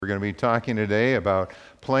going to be talking today about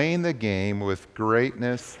playing the game with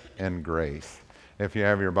greatness and grace. If you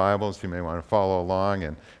have your Bibles, you may want to follow along,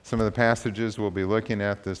 and some of the passages we'll be looking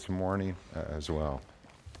at this morning as well.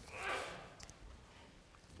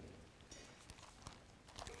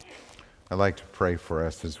 I'd like to pray for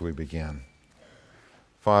us as we begin.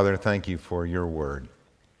 Father, thank you for your word.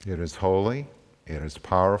 It is holy, it is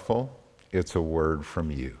powerful, it's a word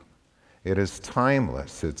from you. It is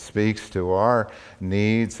timeless. It speaks to our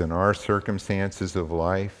needs and our circumstances of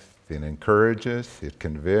life. It encourages, it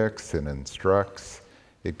convicts, it instructs,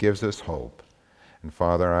 it gives us hope. And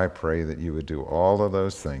Father, I pray that you would do all of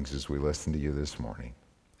those things as we listen to you this morning.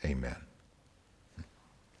 Amen.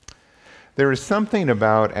 There is something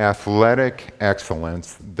about athletic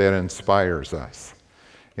excellence that inspires us.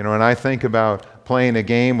 You know, when I think about playing a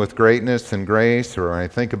game with greatness and grace, or when I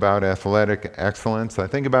think about athletic excellence, I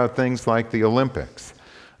think about things like the Olympics.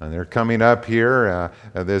 And they're coming up here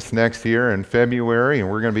this next year in February, and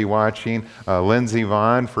we're going to be watching Lindsey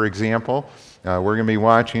Vonn, for example. We're going to be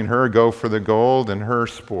watching her go for the gold in her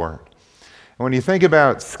sport. And when you think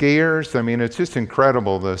about skiers, I mean, it's just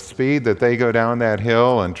incredible the speed that they go down that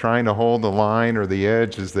hill and trying to hold the line or the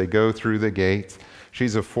edge as they go through the gates.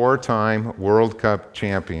 She's a 4-time World Cup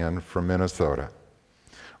champion from Minnesota.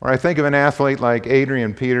 Or I think of an athlete like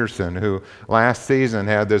Adrian Peterson, who last season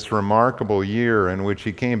had this remarkable year in which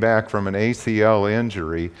he came back from an ACL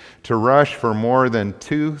injury to rush for more than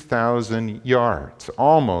 2,000 yards,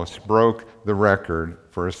 almost broke the record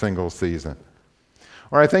for a single season.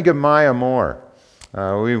 Or I think of Maya Moore.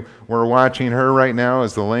 We're watching her right now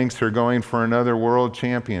as the Lynx are going for another world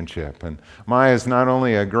championship. And Maya is not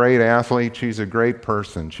only a great athlete, she's a great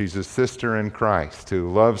person. She's a sister in Christ who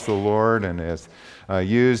loves the Lord and has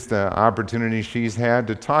used the opportunity she's had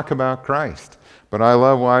to talk about Christ. But I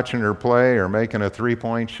love watching her play or making a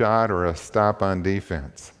three-point shot or a stop on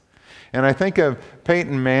defense. And I think of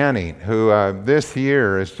Peyton Manning, who this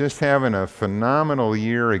year is just having a phenomenal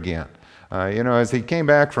year again. As he came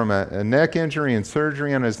back from a neck injury and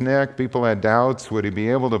surgery on his neck, people had doubts, would he be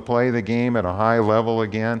able to play the game at a high level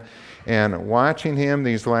again? And watching him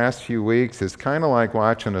these last few weeks is kind of like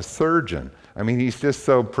watching a surgeon. I mean, he's just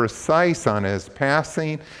so precise on his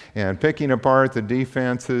passing and picking apart the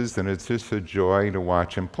defenses, and it's just a joy to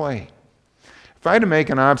watch him play. If I had to make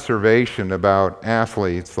an observation about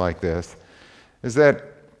athletes like this, is that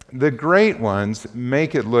the great ones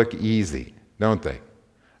make it look easy, don't they?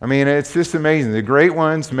 I mean, it's just amazing. The great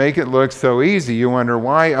ones make it look so easy. You wonder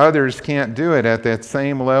why others can't do it at that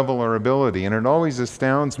same level or ability. And it always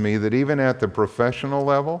astounds me that even at the professional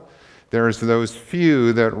level, there's those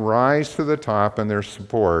few that rise to the top in their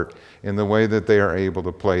sport in the way that they are able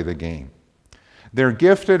to play the game. They're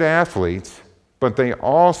gifted athletes, but they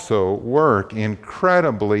also work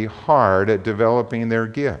incredibly hard at developing their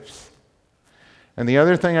gifts. And the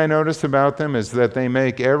other thing I notice about them is that they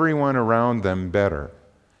make everyone around them better.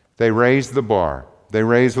 They raise the bar. They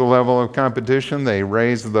raise the level of competition. They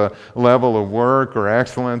raise the level of work or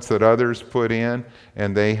excellence that others put in,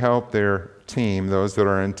 and they help their team, those that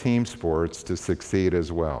are in team sports, to succeed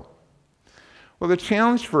as well. Well, the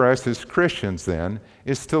challenge for us as Christians then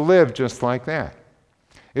is to live just like that.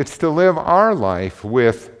 It's to live our life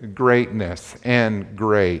with greatness and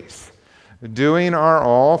grace, doing our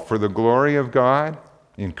all for the glory of God,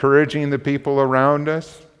 encouraging the people around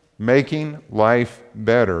us, making life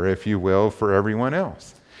better, if you will, for everyone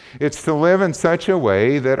else. It's to live in such a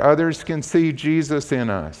way that others can see Jesus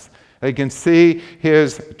in us. They can see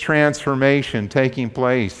his transformation taking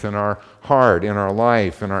place in our heart, in our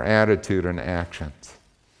life, in our attitude and actions.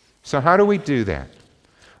 So how do we do that?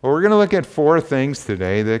 Well, we're going to look at 4 things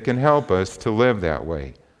today that can help us to live that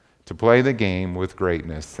way, to play the game with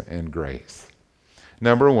greatness and grace.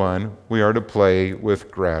 Number 1, we are to play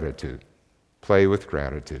with gratitude. Play with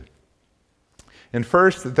gratitude. In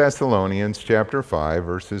 1 Thessalonians chapter 5,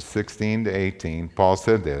 verses 16 to 18, Paul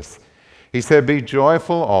said this. He said, "Be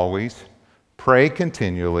joyful always, pray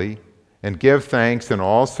continually, and give thanks in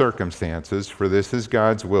all circumstances, for this is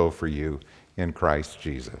God's will for you in Christ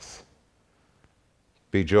Jesus."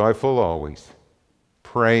 Be joyful always,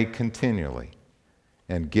 pray continually,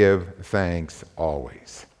 and give thanks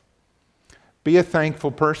always. Be a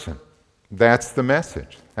thankful person. That's the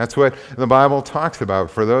message. That's what the Bible talks about.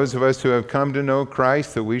 For those of us who have come to know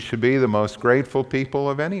Christ, that we should be the most grateful people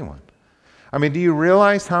of anyone. I mean, do you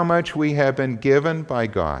realize how much we have been given by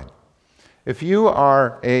God? If you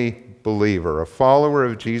are a believer, a follower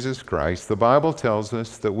of Jesus Christ, the Bible tells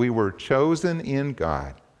us that we were chosen in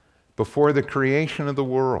God before the creation of the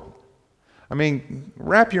world. I mean,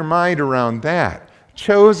 wrap your mind around that.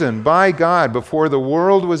 chosen by God before the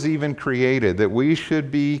world was even created, that we should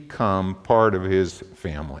become part of his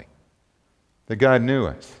family. That God knew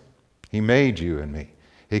us. He made you and me.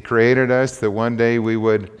 He created us that one day we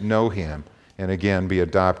would know him and again be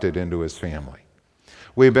adopted into his family.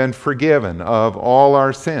 We've been forgiven of all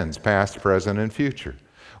our sins, past, present, and future.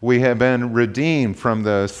 We have been redeemed from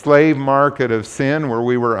the slave market of sin where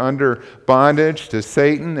we were under bondage to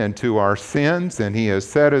Satan and to our sins, and he has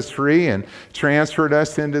set us free and transferred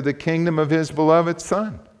us into the kingdom of his beloved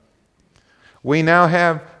Son. We now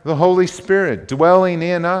have the Holy Spirit dwelling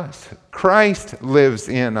in us. Christ lives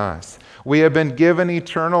in us. We have been given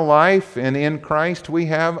eternal life, and in Christ we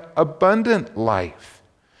have abundant life.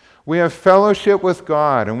 We have fellowship with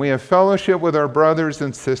God, and we have fellowship with our brothers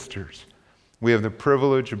and sisters. We have the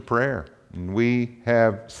privilege of prayer, and we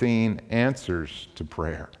have seen answers to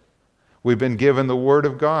prayer. We've been given the Word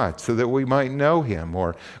of God so that we might know him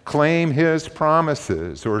or claim his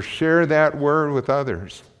promises or share that word with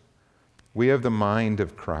others. We have the mind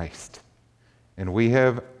of Christ, and we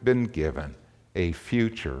have been given a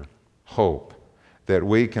future hope that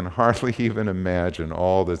we can hardly even imagine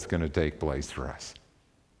all that's going to take place for us.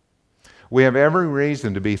 We have every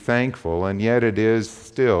reason to be thankful, and yet it is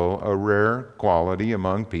still a rare quality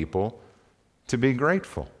among people to be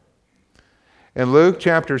grateful. In Luke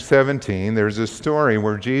chapter 17, there's a story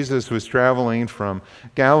where Jesus was traveling from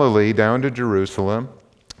Galilee down to Jerusalem.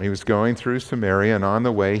 He was going through Samaria, and on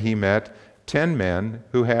the way he met 10 men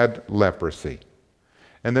who had leprosy.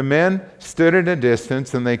 And the men stood at a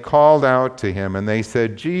distance, and they called out to him, and they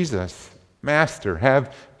said, "Jesus, Master,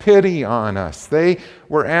 have pity on us." They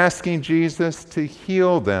were asking Jesus to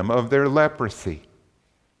heal them of their leprosy.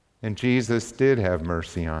 And Jesus did have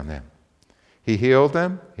mercy on them. He healed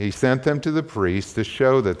them. He sent them to the priest to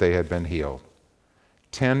show that they had been healed.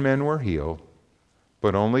 10 men were healed,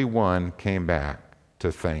 but only one came back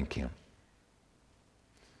to thank him.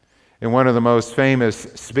 In one of the most famous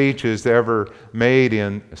speeches ever made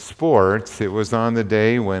in sports, it was on the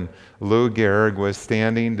day when Lou Gehrig was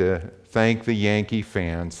standing to thank the Yankee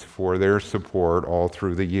fans for their support all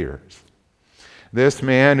through the years. This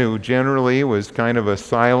man, who generally was kind of a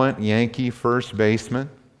silent Yankee first baseman,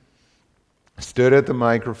 stood at the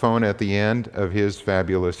microphone at the end of his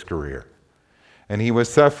fabulous career. And he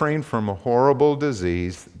was suffering from a horrible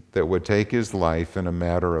disease that would take his life in a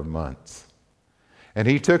matter of months. And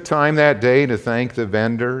he took time that day to thank the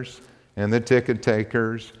vendors and the ticket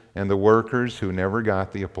takers and the workers who never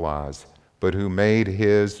got the applause, but who made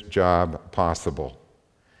his job possible.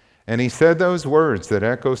 And he said those words that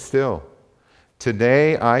echo still.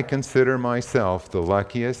 "Today I consider myself the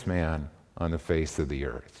luckiest man on the face of the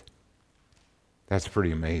earth." That's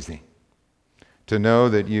pretty amazing. To know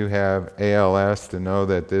that you have ALS, to know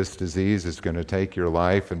that this disease is going to take your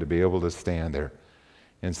life, and to be able to stand there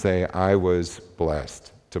and say, "I was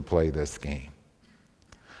blessed to play this game."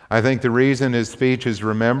 I think the reason his speech is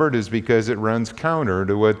remembered is because it runs counter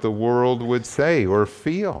to what the world would say or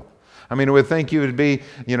feel. I mean, it would think you would be,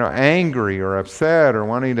 angry or upset or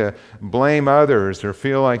wanting to blame others or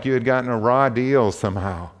feel like you had gotten a raw deal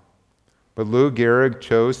somehow. But Lou Gehrig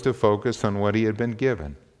chose to focus on what he had been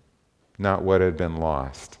given, not what had been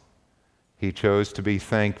lost. He chose to be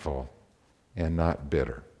thankful and not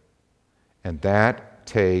bitter. And that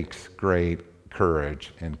takes great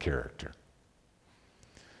courage and character.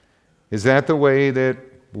 Is that the way that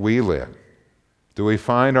we live? Do we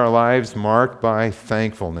find our lives marked by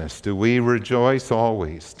thankfulness? Do we rejoice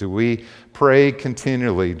always? Do we pray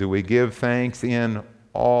continually? Do we give thanks in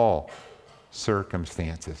all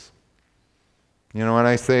circumstances? When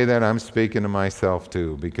I say that, I'm speaking to myself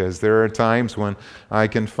too, because there are times when I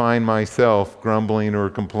can find myself grumbling or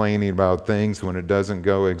complaining about things when it doesn't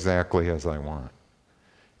go exactly as I want.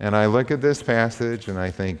 And I look at this passage and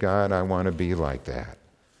I think, God, I want to be like that.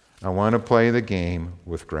 I want to play the game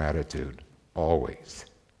with gratitude, always.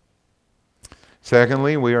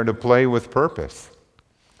 Secondly, we are to play with purpose.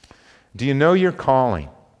 Do you know your calling?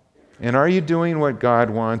 And are you doing what God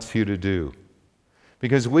wants you to do?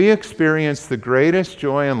 Because we experience the greatest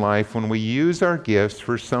joy in life when we use our gifts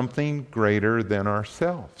for something greater than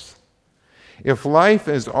ourselves. If life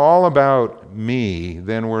is all about me,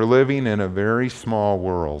 then we're living in a very small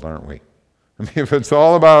world, aren't we? If it's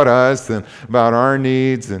all about us and about our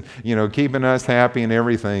needs and, keeping us happy and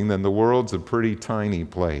everything, then the world's a pretty tiny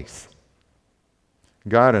place.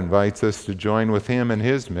 God invites us to join with him in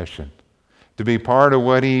his mission, to be part of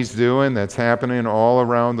what he's doing that's happening all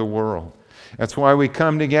around the world. That's why we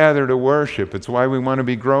come together to worship. It's why we want to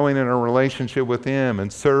be growing in our relationship with him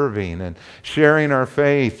and serving and sharing our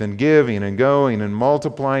faith and giving and going and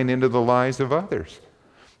multiplying into the lives of others.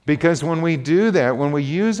 Because when we do that, when we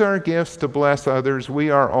use our gifts to bless others, we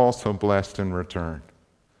are also blessed in return.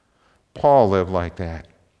 Paul lived like that.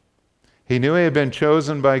 He knew he had been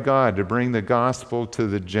chosen by God to bring the gospel to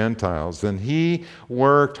the Gentiles, and he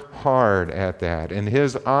worked hard at that, and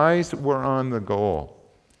his eyes were on the goal.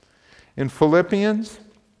 In Philippians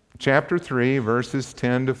chapter 3, verses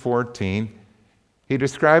 10 to 14, he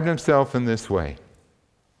described himself in this way.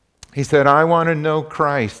 He said, I want to know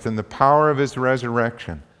Christ and the power of his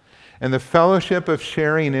resurrection and the fellowship of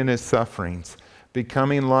sharing in his sufferings,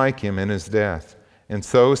 becoming like him in his death, and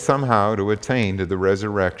so somehow to attain to the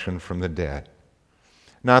resurrection from the dead.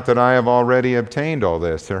 Not that I have already obtained all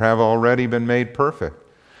this or have already been made perfect,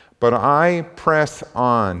 but I press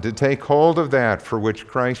on to take hold of that for which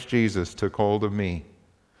Christ Jesus took hold of me.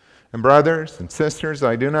 And brothers and sisters,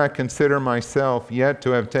 I do not consider myself yet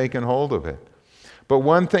to have taken hold of it. But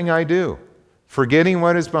one thing I do, forgetting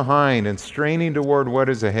what is behind and straining toward what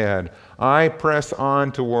is ahead, I press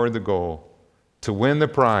on toward the goal, to win the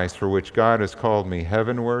prize for which God has called me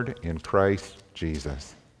heavenward in Christ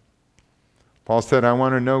Jesus. Paul said, I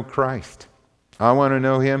want to know Christ. I want to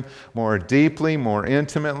know him more deeply, more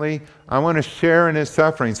intimately. I want to share in his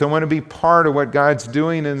sufferings. I want to be part of what God's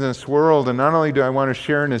doing in this world. And not only do I want to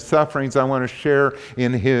share in his sufferings, I want to share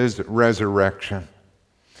in his resurrection.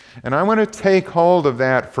 And I want to take hold of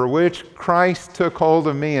that for which Christ took hold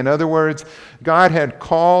of me. In other words, God had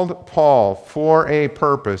called Paul for a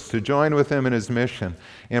purpose to join with him in his mission.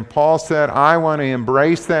 And Paul said, I want to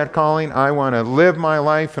embrace that calling. I want to live my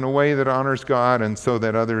life in a way that honors God and so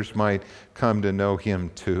that others might come to know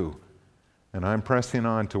him too. And I'm pressing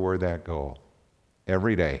on toward that goal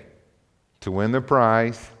every day to win the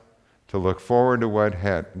prize, to look forward to what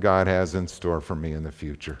God has in store for me in the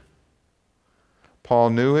future.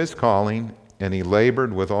 Paul knew his calling, and he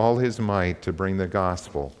labored with all his might to bring the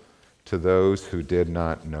gospel to those who did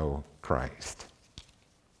not know Christ.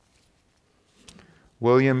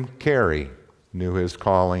 William Carey knew his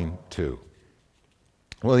calling too.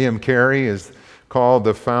 William Carey is called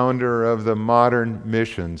the founder of the modern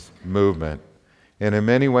missions movement, and in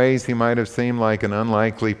many ways he might have seemed like an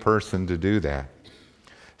unlikely person to do that.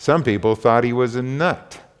 Some people thought he was a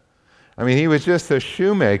nut. I mean, he was just a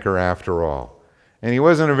shoemaker after all. And he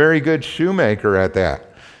wasn't a very good shoemaker at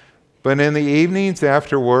that. But in the evenings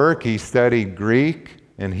after work, he studied Greek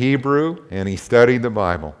and Hebrew, and he studied the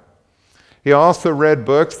Bible. He also read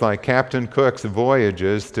books like Captain Cook's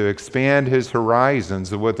Voyages to expand his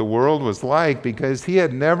horizons of what the world was like, because he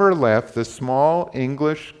had never left the small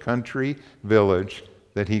English country village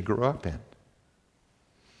that he grew up in.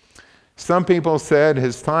 Some people said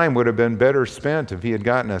his time would have been better spent if he had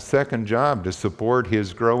gotten a second job to support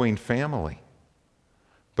his growing family.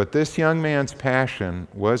 But this young man's passion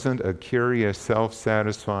wasn't a curious,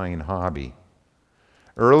 self-satisfying hobby.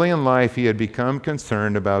 Early in life, he had become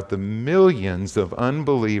concerned about the millions of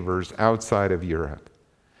unbelievers outside of Europe.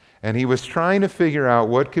 And he was trying to figure out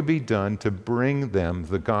what could be done to bring them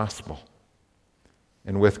the gospel.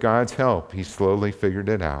 And with God's help, he slowly figured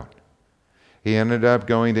it out. He ended up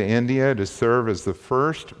going to India to serve as the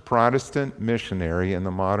first Protestant missionary in the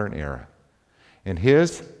modern era. And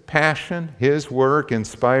his passion, his work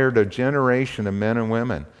inspired a generation of men and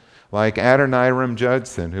women like Adoniram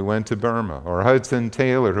Judson, who went to Burma, or Hudson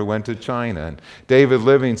Taylor, who went to China, and David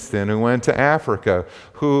Livingstone, who went to Africa,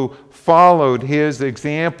 who followed his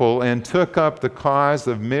example and took up the cause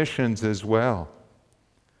of missions as well.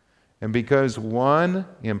 And because one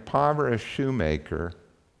impoverished shoemaker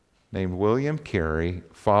named William Carey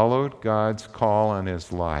followed God's call on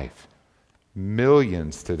his life,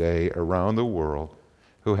 millions today around the world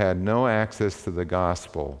who had no access to the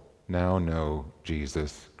gospel now know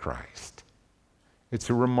Jesus Christ. It's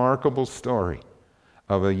a remarkable story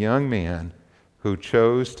of a young man who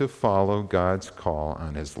chose to follow God's call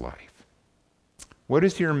on his life. What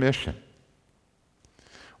is your mission?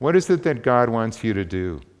 What is it that God wants you to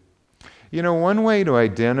do? You know, one way to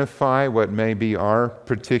identify what may be our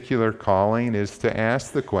particular calling is to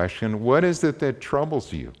ask the question, what is it that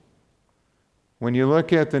troubles you? When you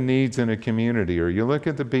look at the needs in a community or you look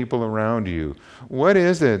at the people around you, what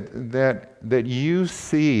is it that you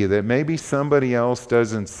see that maybe somebody else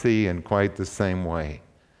doesn't see in quite the same way?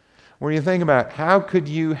 Where you think about how could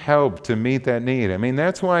you help to meet that need? I mean,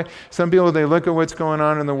 that's why some people, they look at what's going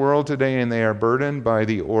on in the world today and they are burdened by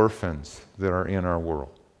the orphans that are in our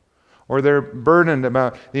world. Or they're burdened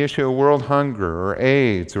about the issue of world hunger or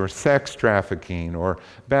AIDS or sex trafficking or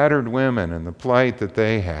battered women and the plight that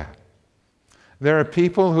they have. There are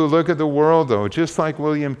people who look at the world, though, just like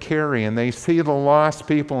William Carey, and they see the lost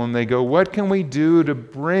people and they go, what can we do to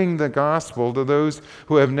bring the gospel to those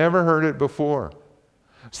who have never heard it before?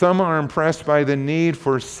 Some are impressed by the need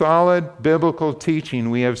for solid biblical teaching.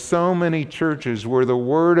 We have so many churches where the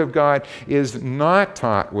Word of God is not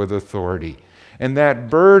taught with authority. And that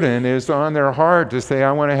burden is on their heart to say,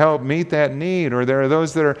 I want to help meet that need. Or there are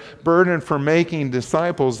those that are burdened for making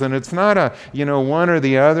disciples. And it's not a, one or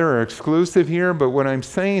the other or exclusive here. But what I'm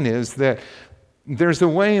saying is that there's a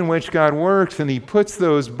way in which God works, and He puts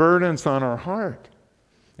those burdens on our heart.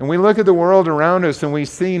 And we look at the world around us and we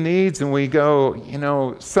see needs and we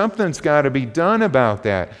go, something's got to be done about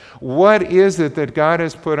that. What is it that God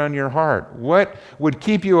has put on your heart? What would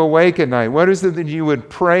keep you awake at night? What is it that you would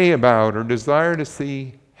pray about or desire to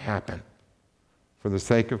see happen for the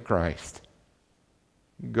sake of Christ?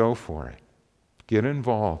 Go for it. Get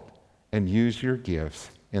involved and use your gifts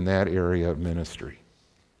in that area of ministry.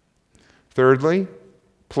 Thirdly,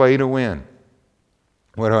 play to win.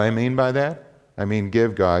 What do I mean by that? I mean,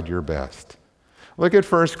 give God your best. Look at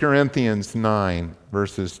 1 Corinthians 9,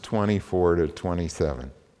 verses 24 to 27.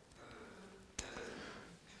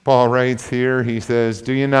 Paul writes here, he says,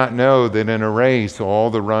 "Do you not know that in a race all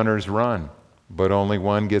the runners run, but only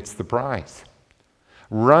one gets the prize?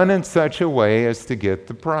 Run in such a way as to get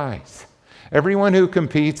the prize. Everyone who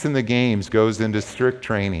competes in the games goes into strict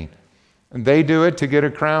training. And they do it to get a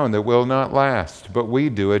crown that will not last, but we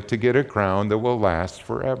do it to get a crown that will last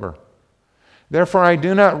forever. Therefore, I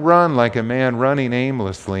do not run like a man running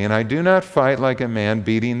aimlessly, and I do not fight like a man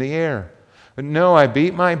beating the air. But no, I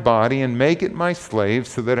beat my body and make it my slave,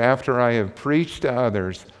 so that after I have preached to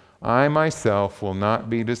others, I myself will not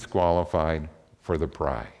be disqualified for the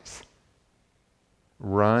prize."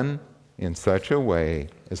 Run in such a way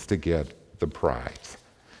as to get the prize.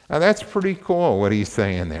 Now that's pretty cool what he's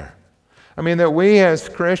saying there. I mean, that we as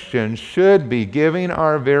Christians should be giving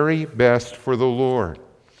our very best for the Lord.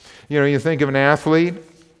 You think of an athlete,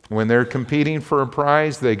 when they're competing for a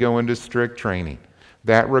prize, they go into strict training.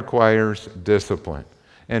 That requires discipline.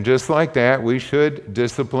 And just like that, we should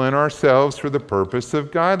discipline ourselves for the purpose of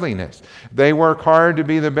godliness. They work hard to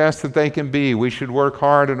be the best that they can be. We should work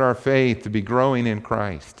hard at our faith to be growing in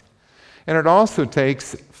Christ. And it also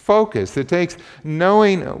takes focus. It takes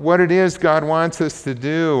knowing what it is God wants us to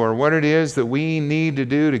do, or what it is that we need to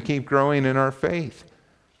do to keep growing in our faith.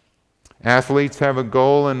 Athletes have a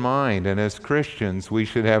goal in mind, and as Christians, we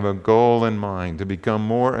should have a goal in mind to become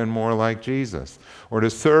more and more like Jesus, or to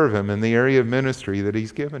serve Him in the area of ministry that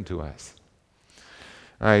He's given to us.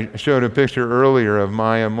 I showed a picture earlier of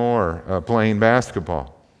Maya Moore playing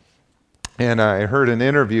basketball. And I heard an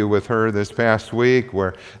interview with her this past week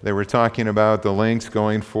where they were talking about the Lynx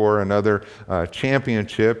going for another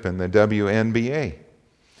championship in the WNBA.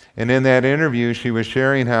 And in that interview, she was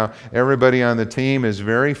sharing how everybody on the team is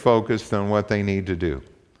very focused on what they need to do.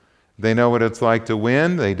 They know what it's like to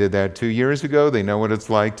win. They did that 2 years ago. They know what it's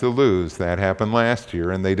like to lose. That happened last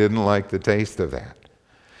year, and they didn't like the taste of that.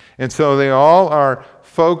 And so they all are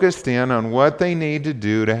focused in on what they need to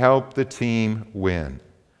do to help the team win.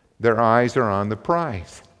 Their eyes are on the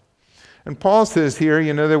prize. And Paul says here,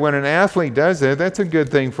 that when an athlete does that, that's a good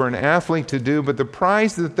thing for an athlete to do, but the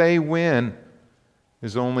prize that they win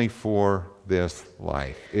is only for this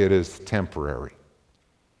life. It is temporary.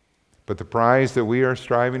 But the prize that we are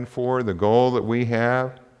striving for, the goal that we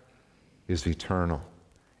have, is eternal.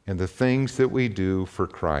 And the things that we do for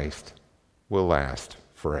Christ will last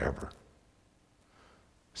forever.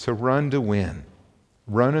 So run to win.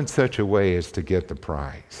 Run in such a way as to get the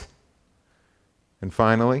prize. And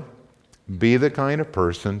finally, be the kind of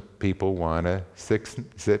person people want to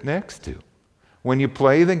sit next to. When you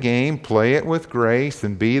play the game, play it with grace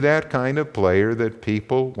and be that kind of player that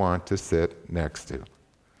people want to sit next to.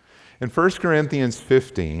 In 1 Corinthians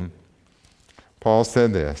 15, Paul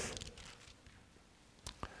said this.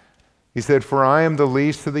 He said, "For I am the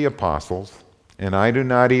least of the apostles, and I do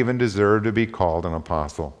not even deserve to be called an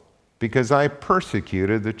apostle, because I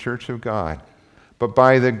persecuted the church of God. But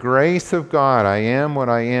by the grace of God I am what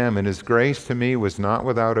I am, and His grace to me was not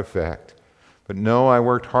without effect. But no, I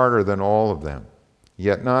worked harder than all of them.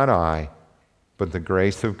 Yet not I, but the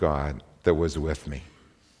grace of God that was with me."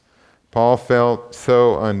 Paul felt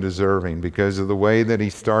so undeserving because of the way that he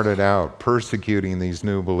started out persecuting these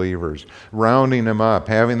new believers, rounding them up,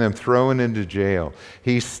 having them thrown into jail.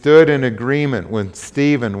 He stood in agreement when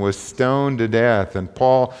Stephen was stoned to death, and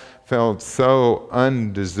Paul felt so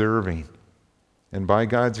undeserving. And by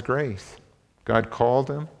God's grace, God called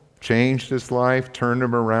him, changed his life, turned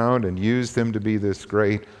him around, and used him to be this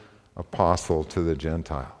great apostle to the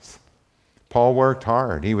Gentiles. Paul worked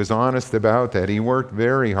hard. He was honest about that. He worked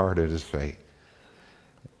very hard at his faith.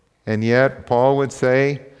 And yet, Paul would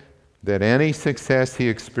say that any success he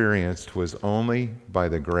experienced was only by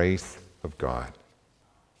the grace of God.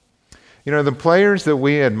 You know, the players that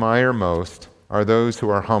we admire most are those who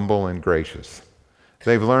are humble and gracious.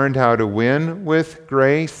 They've learned how to win with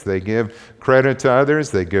grace. They give credit to others.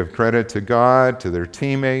 They give credit to God, to their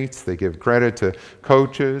teammates. They give credit to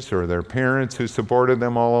coaches or their parents who supported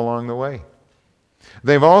them all along the way.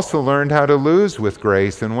 They've also learned how to lose with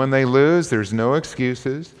grace. And when they lose, there's no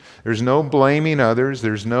excuses. There's no blaming others.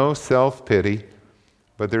 There's no self-pity.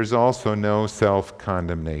 But there's also no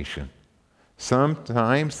self-condemnation.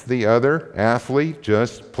 Sometimes the other athlete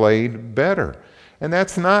just played better. And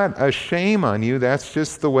that's not a shame on you. That's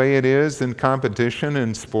just the way it is in competition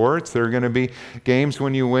and sports. There are going to be games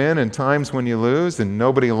when you win and times when you lose, and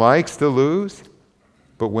nobody likes to lose.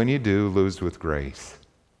 But when you do, lose with grace.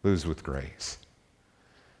 Lose with grace.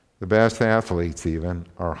 The best athletes even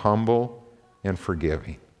are humble and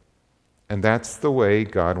forgiving. And that's the way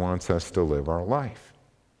God wants us to live our life.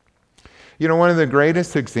 You know, one of the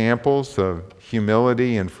greatest examples of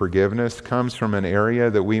humility and forgiveness comes from an area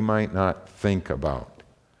that we might not think about.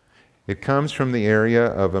 It comes from the area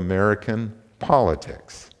of American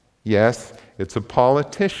politics. Yes, it's a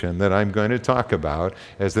politician that I'm going to talk about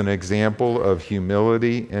as an example of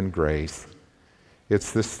humility and grace.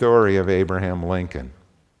 It's the story of Abraham Lincoln.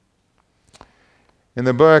 In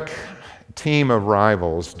the book Team of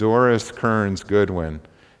Rivals, Doris Kearns Goodwin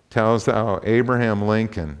tells how Abraham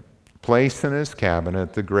Lincoln placed in his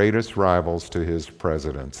cabinet the greatest rivals to his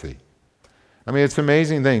presidency. I mean, it's an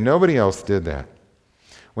amazing thing. Nobody else did that.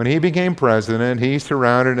 When he became president, he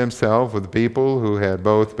surrounded himself with people who had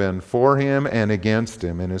both been for him and against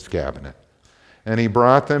him in his cabinet. And he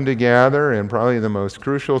brought them together in probably the most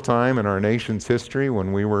crucial time in our nation's history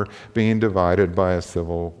when we were being divided by a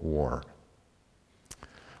civil war.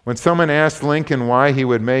 When someone asked Lincoln why he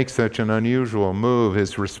would make such an unusual move,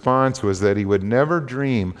 his response was that he would never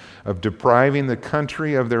dream of depriving the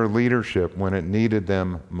country of their leadership when it needed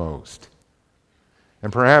them most.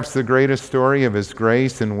 And perhaps the greatest story of his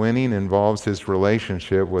grace in winning involves his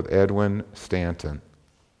relationship with Edwin Stanton.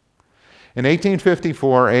 In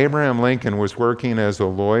 1854, Abraham Lincoln was working as a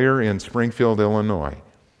lawyer in Springfield, Illinois.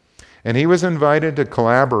 And he was invited to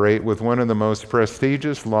collaborate with one of the most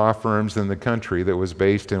prestigious law firms in the country that was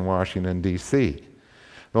based in Washington, D.C.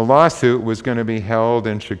 The lawsuit was going to be held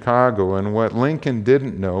in Chicago, and what Lincoln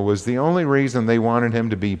didn't know was the only reason they wanted him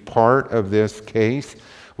to be part of this case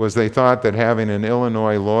was they thought that having an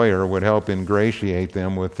Illinois lawyer would help ingratiate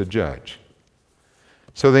them with the judge.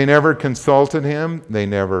 So they never consulted him. They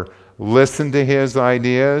never listened to his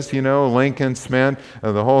ideas. You know, Lincoln spent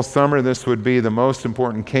the whole summer, this would be the most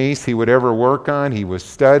important case he would ever work on. He was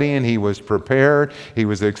studying, he was prepared, he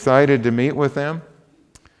was excited to meet with them.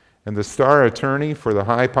 And the star attorney for the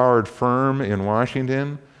high-powered firm in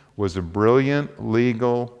Washington was a brilliant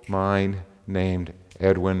legal mind named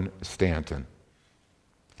Edwin Stanton.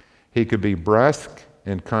 He could be brusque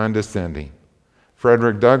and condescending.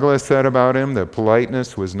 Frederick Douglass said about him that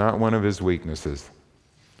politeness was not one of his weaknesses.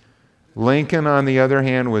 Lincoln, on the other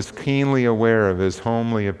hand, was keenly aware of his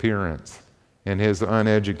homely appearance and his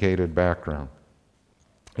uneducated background.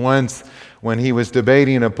 Once, when he was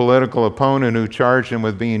debating a political opponent who charged him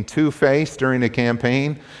with being two-faced during a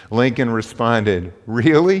campaign, Lincoln responded,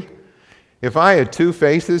 "Really? If I had two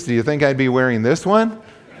faces, do you think I'd be wearing this one?"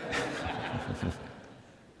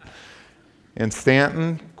 And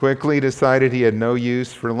Stanton quickly decided he had no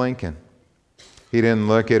use for Lincoln. He didn't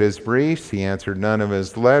look at his briefs. He answered none of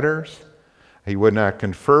his letters. He would not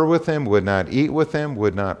confer with him, would not eat with him,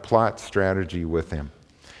 would not plot strategy with him.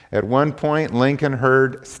 At one point, Lincoln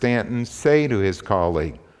heard Stanton say to his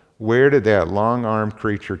colleague, "Where did that long-armed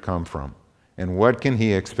creature come from? And what can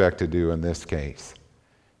he expect to do in this case?"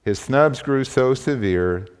 His snubs grew so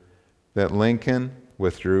severe that Lincoln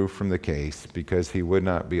withdrew from the case because he would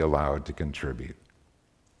not be allowed to contribute.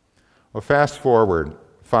 Well, fast forward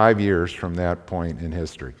 5 years from that point in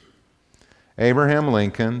history. Abraham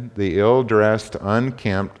Lincoln, the ill-dressed,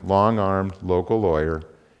 unkempt, long-armed local lawyer,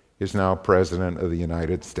 is now President of the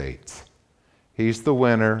United States. He's the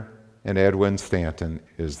winner, and Edwin Stanton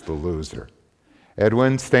is the loser.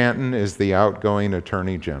 Edwin Stanton is the outgoing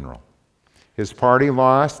Attorney General. His party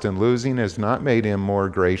lost, and losing has not made him more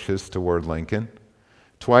gracious toward Lincoln.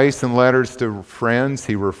 Twice in letters to friends,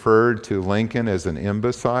 he referred to Lincoln as an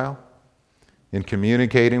imbecile. In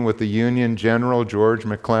communicating with the Union General George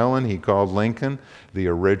McClellan, he called Lincoln the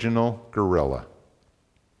original guerrilla.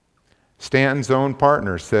 Stanton's own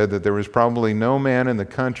partner said that there was probably no man in the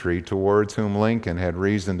country towards whom Lincoln had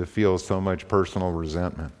reason to feel so much personal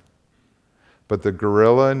resentment. But the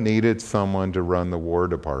guerrilla needed someone to run the War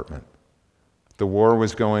Department. The war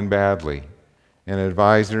was going badly, and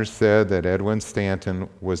advisors said that Edwin Stanton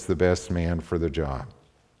was the best man for the job.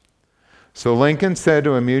 So Lincoln said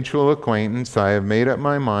to a mutual acquaintance, I have made up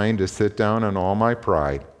my mind to sit down on all my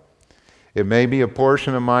pride. It may be a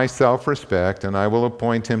portion of my self-respect, and I will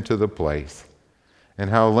appoint him to the place. And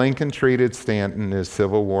how Lincoln treated Stanton is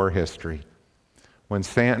Civil War history. When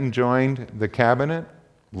Stanton joined the cabinet,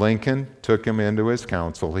 Lincoln took him into his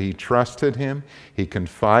council. He trusted him, he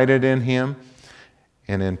confided in him,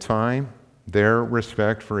 and in time, their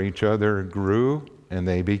respect for each other grew, and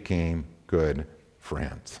they became good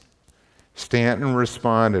friends. Stanton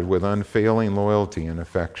responded with unfailing loyalty and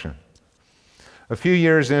affection. A few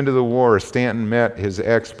years into the war, Stanton met his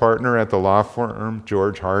ex-partner at the law firm,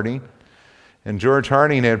 George Harding. And George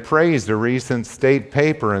Harding had praised a recent state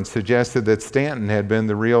paper and suggested that Stanton had been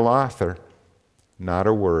the real author. Not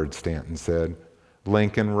a word, Stanton said.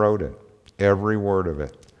 Lincoln wrote it, every word of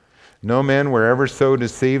it. No men were ever so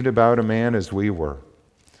deceived about a man as we were.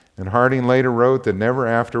 And Harding later wrote that never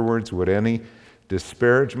afterwards would any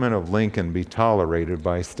disparagement of Lincoln be tolerated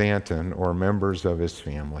by Stanton or members of his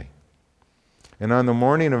family. And on the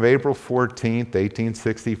morning of April 14th,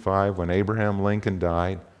 1865, when Abraham Lincoln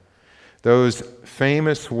died, those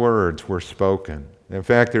famous words were spoken. In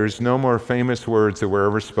fact, there's no more famous words that were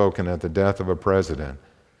ever spoken at the death of a president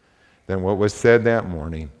than what was said that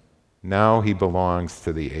morning. Now he belongs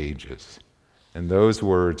to the ages. And those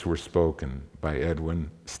words were spoken by Edwin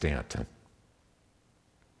Stanton.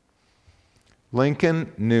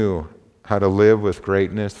 Lincoln knew how to live with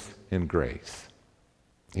greatness and grace.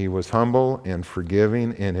 He was humble and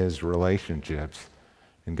forgiving in his relationships,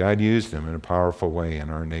 and God used him in a powerful way in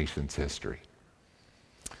our nation's history.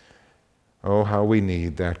 Oh, how we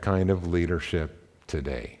need that kind of leadership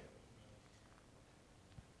today.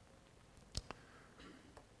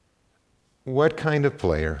 What kind of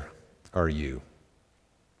player are you?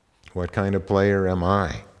 What kind of player am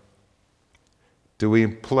I? Do we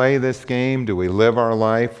play this game? Do we live our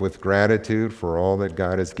life with gratitude for all that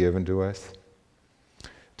God has given to us?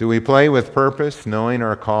 Do we play with purpose, knowing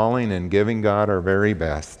our calling and giving God our very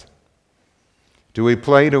best? Do we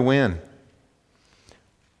play to win?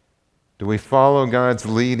 Do we follow God's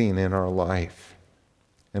leading in our life?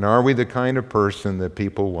 And are we the kind of person that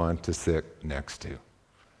people want to sit next to?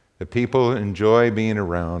 That people enjoy being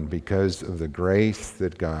around because of the grace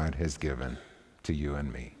that God has given to you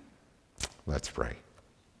and me? Let's pray.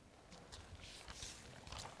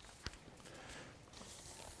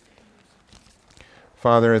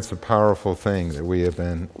 Father, it's a powerful thing that we have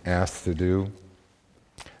been asked to do.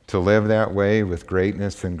 To live that way with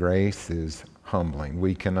greatness and grace is humbling.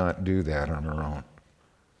 We cannot do that on our own.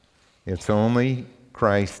 It's only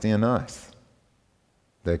Christ in us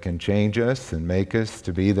that can change us and make us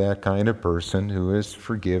to be that kind of person who is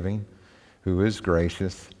forgiving, who is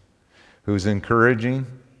gracious, who's encouraging,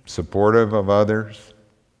 supportive of others,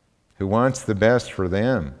 who wants the best for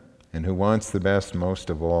them, and who wants the best most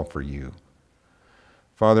of all for you.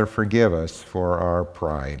 Father, forgive us for our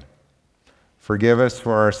pride. Forgive us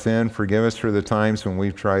for our sin. Forgive us for the times when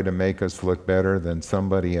we've tried to make us look better than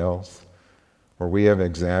somebody else, or we have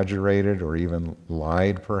exaggerated or even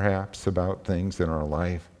lied perhaps about things in our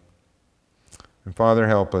life. And Father,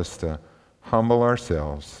 help us to humble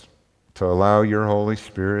ourselves, to allow your Holy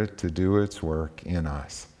Spirit to do its work in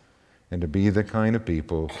us, and to be the kind of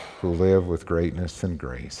people who live with greatness and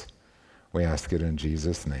grace. We ask it in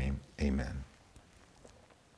Jesus' name. Amen.